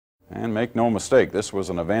And make no mistake, this was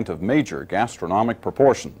an event of major gastronomic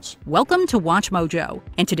proportions. Welcome to Watch Mojo,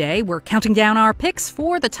 and today we're counting down our picks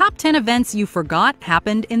for the top 10 events you forgot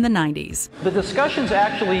happened in the 90s. The discussions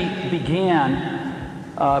actually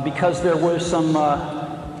began because there were some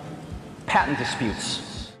patent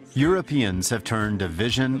disputes. Europeans have turned a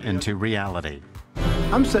vision into reality.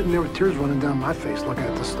 I'm sitting there with tears running down my face looking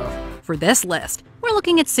at this stuff. For this list, we're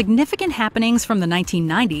looking at significant happenings from the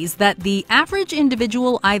 1990s that the average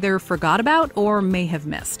individual either forgot about or may have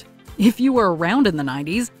missed. If you were around in the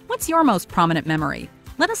 90s, what's your most prominent memory?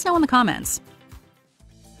 Let us know in the comments.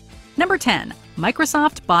 Number 10.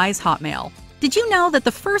 Microsoft buys Hotmail. Did you know that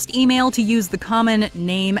the first email to use the common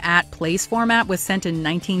name@place format was sent in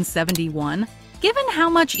 1971? Given how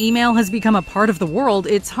much email has become a part of the world,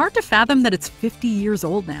 it's hard to fathom that it's 50 years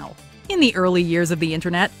old now. In the early years of the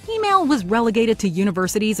internet, email was relegated to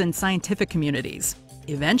universities and scientific communities.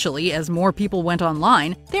 Eventually, as more people went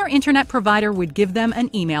online, their internet provider would give them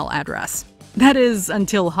an email address. That is,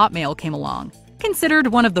 until Hotmail came along. Considered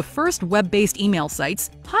one of the first web-based email sites,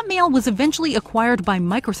 Hotmail was eventually acquired by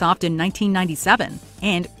Microsoft in 1997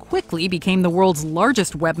 and quickly became the world's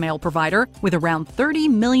largest webmail provider with around 30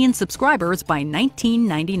 million subscribers by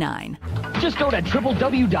 1999. Just go to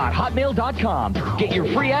www.hotmail.com, get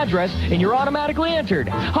your free address, and you're automatically entered.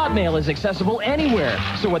 Hotmail is accessible anywhere,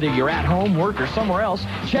 so whether you're at home, work, or somewhere else,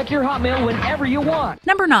 check your Hotmail whenever you want.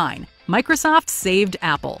 Number 9. Microsoft saved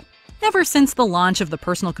Apple. Ever since the launch of the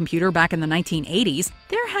personal computer back in the 1980s,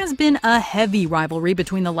 there has been a heavy rivalry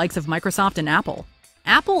between the likes of Microsoft and Apple.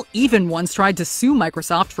 Apple even once tried to sue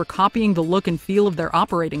Microsoft for copying the look and feel of their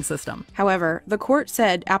operating system. However, the court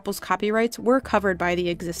said Apple's copyrights were covered by the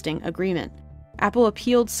existing agreement. Apple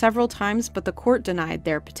appealed several times, but the court denied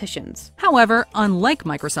their petitions. However, unlike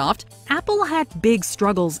Microsoft, Apple had big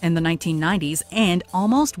struggles in the 1990s and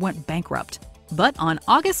almost went bankrupt. But on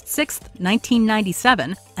August 6,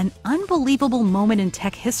 1997, an unbelievable moment in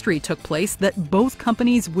tech history took place that both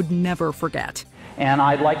companies would never forget. And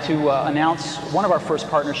I'd like to announce one of our first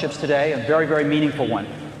partnerships today, a very, very meaningful one,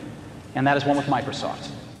 and that is one with Microsoft.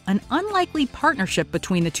 An unlikely partnership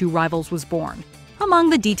between the two rivals was born. Among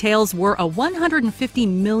the details were a $150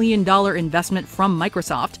 million investment from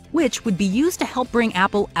Microsoft, which would be used to help bring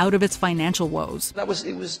Apple out of its financial woes.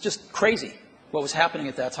 It was just crazy what was happening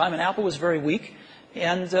at that time, and Apple was very weak,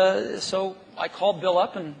 and so I called Bill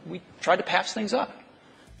up and we tried to patch things up.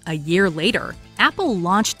 A year later, Apple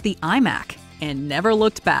launched the iMac and never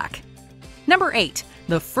looked back. Number 8.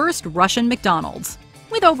 The first Russian McDonald's.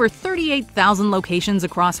 With over 38,000 locations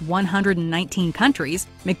across 119 countries,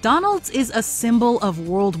 McDonald's is a symbol of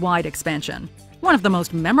worldwide expansion. One of the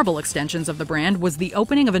most memorable extensions of the brand was the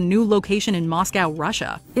opening of a new location in Moscow,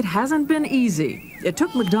 Russia. It hasn't been easy. It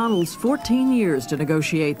took McDonald's 14 years to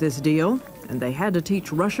negotiate this deal, and they had to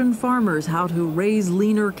teach Russian farmers how to raise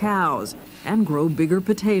leaner cows and grow bigger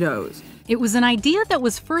potatoes. It was an idea that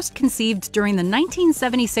was first conceived during the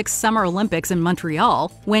 1976 Summer Olympics in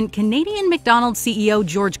Montreal, when Canadian McDonald's CEO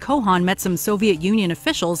George Cohan met some Soviet Union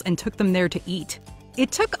officials and took them there to eat.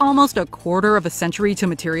 It took almost a quarter of a century to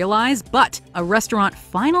materialize, but a restaurant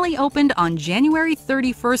finally opened on January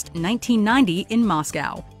 31st, 1990 in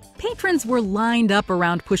Moscow. Patrons were lined up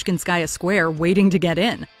around Pushkinskaya Square waiting to get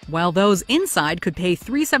in, while those inside could pay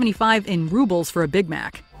 $3.75 in rubles for a Big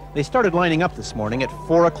Mac. They started lining up this morning at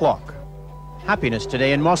 4 o'clock. Happiness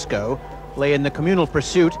today in Moscow lay in the communal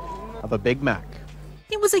pursuit of a Big Mac.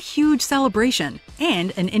 It was a huge celebration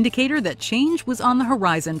and an indicator that change was on the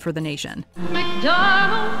horizon for the nation.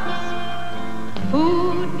 McDonald's,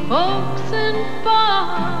 food, folks, and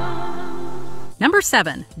fun. Number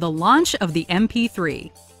 7. The launch of the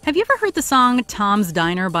MP3. Have you ever heard the song Tom's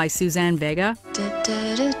Diner by Suzanne Vega?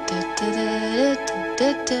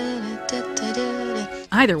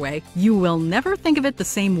 Either way, you will never think of it the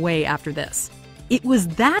same way after this. It was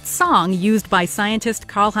that song used by scientist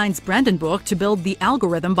Karl-Heinz Brandenburg to build the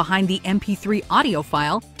algorithm behind the MP3 audio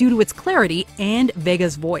file due to its clarity and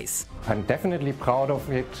Vega's voice. I'm definitely proud of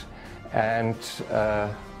it, and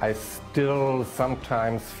I still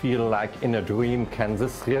sometimes feel like in a dream, can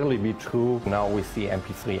this really be true? Now we see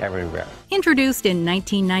MP3 everywhere. Introduced in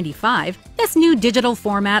 1995, this new digital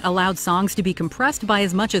format allowed songs to be compressed by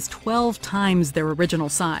as much as 12 times their original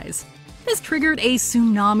size. This triggered a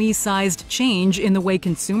tsunami-sized change in the way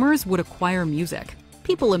consumers would acquire music.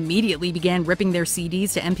 People immediately began ripping their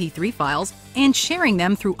CDs to MP3 files and sharing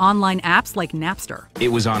them through online apps like Napster. It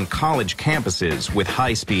was on college campuses with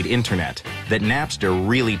high-speed internet that Napster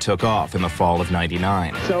really took off in the fall of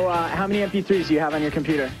 '99. So how many MP3s do you have on your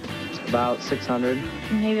computer? About 600.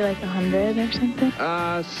 Maybe like 100 or something.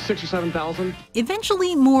 6 or 7,000.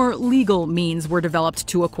 Eventually, more legal means were developed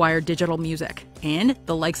to acquire digital music, and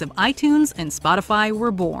the likes of iTunes and Spotify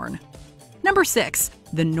were born. Number 6.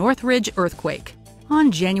 The Northridge Earthquake.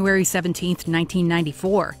 On January 17,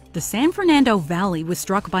 1994, the San Fernando Valley was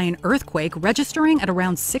struck by an earthquake registering at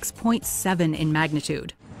around 6.7 in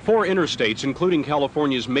magnitude. 4 interstates, including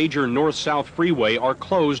California's major north-south freeway, are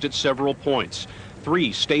closed at several points.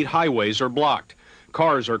 3 state highways are blocked.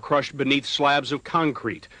 Cars are crushed beneath slabs of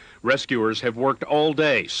concrete. Rescuers have worked all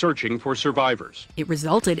day searching for survivors. It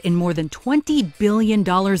resulted in more than $20 billion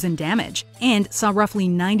in damage and saw roughly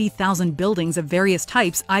 90,000 buildings of various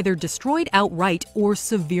types either destroyed outright or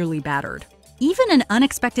severely battered. Even an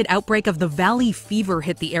unexpected outbreak of the valley fever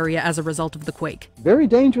hit the area as a result of the quake. Very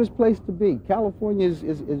dangerous place to be. California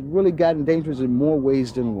is really gotten dangerous in more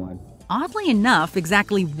ways than one. Oddly enough,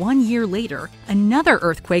 exactly 1 year later, another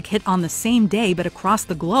earthquake hit on the same day but across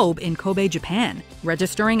the globe in Kobe, Japan.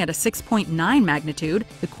 Registering at a 6.9 magnitude,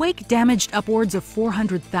 the quake damaged upwards of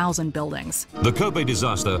 400,000 buildings. The Kobe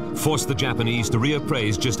disaster forced the Japanese to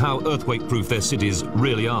reappraise just how earthquake-proof their cities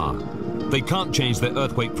really are. They can't change their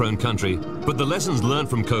earthquake-prone country, but the lessons learned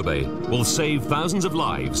from Kobe will save thousands of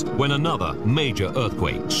lives when another major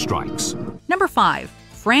earthquake strikes. Number 5.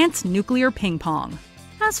 France nuclear ping pong.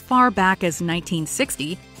 As far back as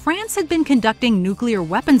 1960, France had been conducting nuclear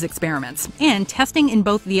weapons experiments and testing in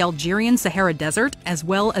both the Algerian Sahara Desert as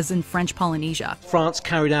well as in French Polynesia. France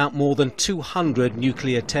carried out more than 200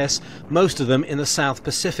 nuclear tests, most of them in the South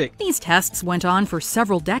Pacific. These tests went on for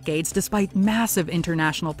several decades despite massive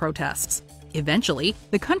international protests. Eventually,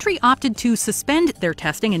 the country opted to suspend their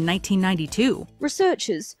testing in 1992.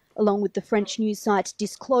 Researchers, along with the French news site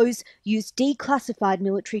Disclose, used declassified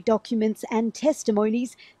military documents and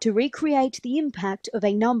testimonies to recreate the impact of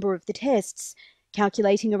a number of the tests,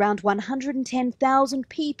 calculating around 110,000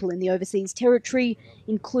 people in the overseas territory,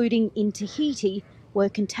 including in Tahiti, were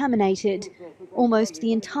contaminated, almost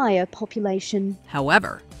the entire population.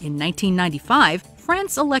 However, in 1995,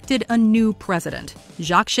 France elected a new president,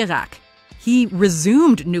 Jacques Chirac. He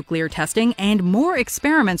resumed nuclear testing and more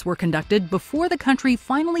experiments were conducted before the country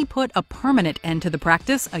finally put a permanent end to the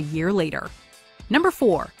practice a year later. Number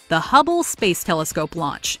 4. The Hubble Space Telescope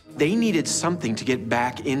launch. They needed something to get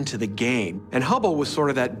back into the game, and Hubble was sort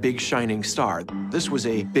of that big shining star. This was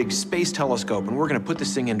a big space telescope, and we're going to put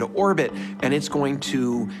this thing into orbit, and it's going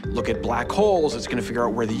to look at black holes, it's going to figure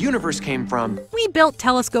out where the universe came from. We built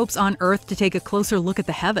telescopes on Earth to take a closer look at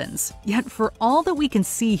the heavens, yet for all that we can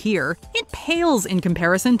see here, it pales in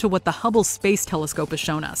comparison to what the Hubble Space Telescope has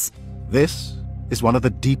shown us. This is one of the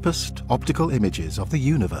deepest optical images of the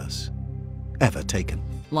universe ever taken.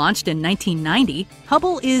 Launched in 1990,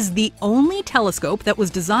 Hubble is the only telescope that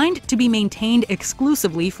was designed to be maintained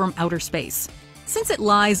exclusively from outer space. Since it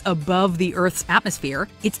lies above the Earth's atmosphere,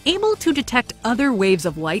 it's able to detect other waves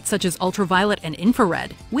of light such as ultraviolet and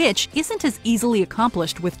infrared, which isn't as easily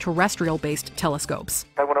accomplished with terrestrial-based telescopes.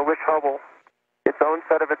 I want to wish Hubble its own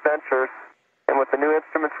set of adventures, and with the new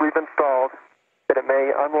instruments we've installed, that it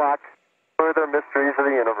may unlock further mysteries of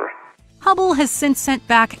the universe. Hubble has since sent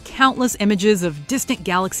back countless images of distant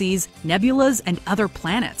galaxies, nebulas, and other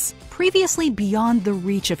planets, previously beyond the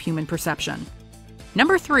reach of human perception.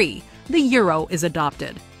 Number 3. The euro is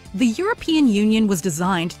adopted. The European Union was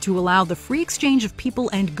designed to allow the free exchange of people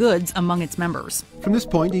and goods among its members. From this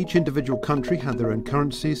point, each individual country had their own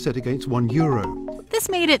currency set against €1. This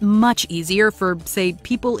made it much easier for, say,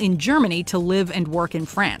 people in Germany to live and work in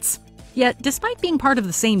France. Yet, despite being part of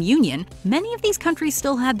the same union, many of these countries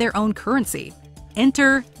still had their own currency.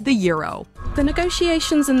 Enter the euro. The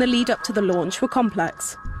negotiations in the lead up to the launch were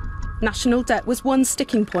complex. National debt was one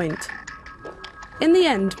sticking point. In the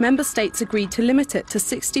end, member states agreed to limit it to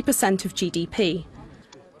 60% of GDP.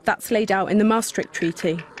 That's laid out in the Maastricht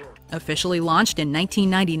Treaty. Officially launched in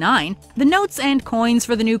 1999, the notes and coins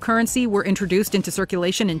for the new currency were introduced into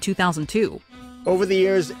circulation in 2002. Over the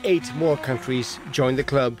years, 8 more countries joined the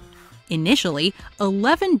club. Initially,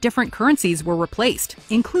 11 different currencies were replaced,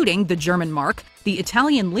 including the German mark, the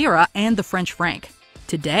Italian lira, and the French franc.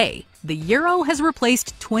 Today, the euro has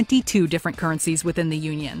replaced 22 different currencies within the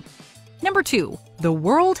Union. Number 2. The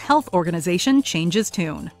World Health Organization changes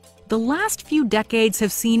tune. The last few decades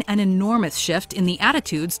have seen an enormous shift in the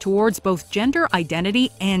attitudes towards both gender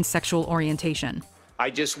identity and sexual orientation. I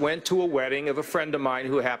just went to a wedding of a friend of mine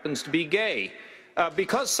who happens to be gay.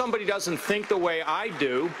 Because somebody doesn't think the way I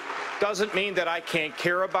do, doesn't mean that I can't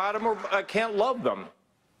care about them or I can't love them.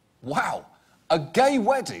 Wow, a gay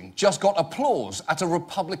wedding just got applause at a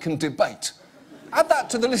Republican debate. Add that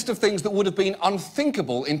to the list of things that would have been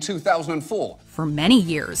unthinkable in 2004. For many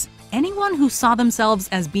years, anyone who saw themselves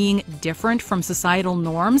as being different from societal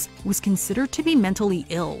norms was considered to be mentally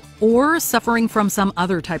ill or suffering from some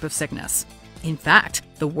other type of sickness. In fact,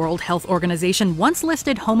 the World Health Organization once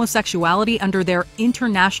listed homosexuality under their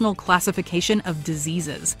International Classification of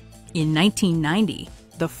Diseases. In 1990,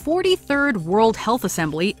 the 43rd World Health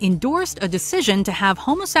Assembly endorsed a decision to have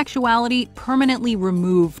homosexuality permanently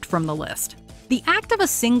removed from the list. The act of a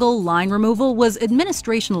single line removal was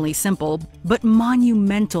administrationally simple, but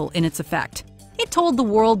monumental in its effect. It told the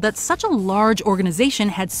world that such a large organization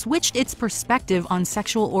had switched its perspective on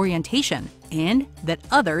sexual orientation, and that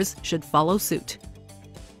others should follow suit.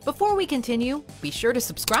 Before we continue, be sure to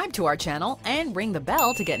subscribe to our channel and ring the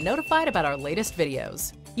bell to get notified about our latest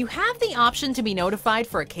videos. You have the option to be notified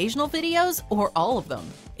for occasional videos or all of them.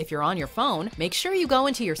 If you're on your phone, make sure you go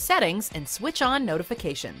into your settings and switch on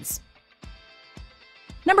notifications.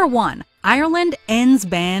 Number 1. Ireland ends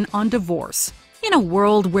ban on divorce. In a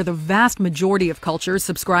world where the vast majority of cultures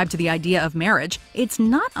subscribe to the idea of marriage, it's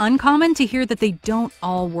not uncommon to hear that they don't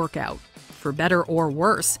all work out. For better or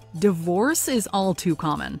worse, divorce is all too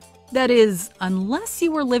common. That is, unless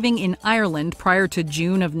you were living in Ireland prior to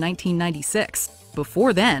June of 1996.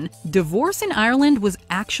 Before then, divorce in Ireland was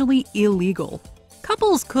actually illegal.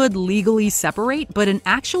 Couples could legally separate, but an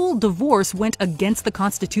actual divorce went against the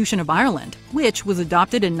Constitution of Ireland, which was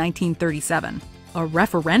adopted in 1937. A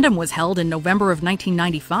referendum was held in November of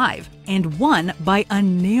 1995 and won by a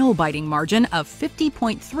nail-biting margin of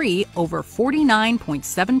 50.3 over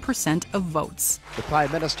 49.7% of votes. The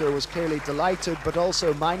Prime Minister was clearly delighted, but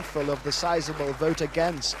also mindful of the sizable vote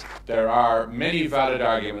against. There are many valid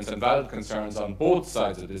arguments and valid concerns on both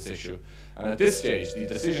sides of this issue, and at this stage, the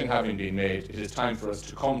decision having been made, it is time for us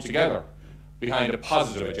to come together behind a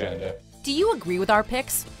positive agenda. Do you agree with our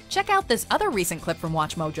picks? Check out this other recent clip from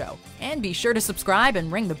WatchMojo, and be sure to subscribe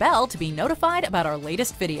and ring the bell to be notified about our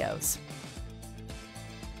latest videos.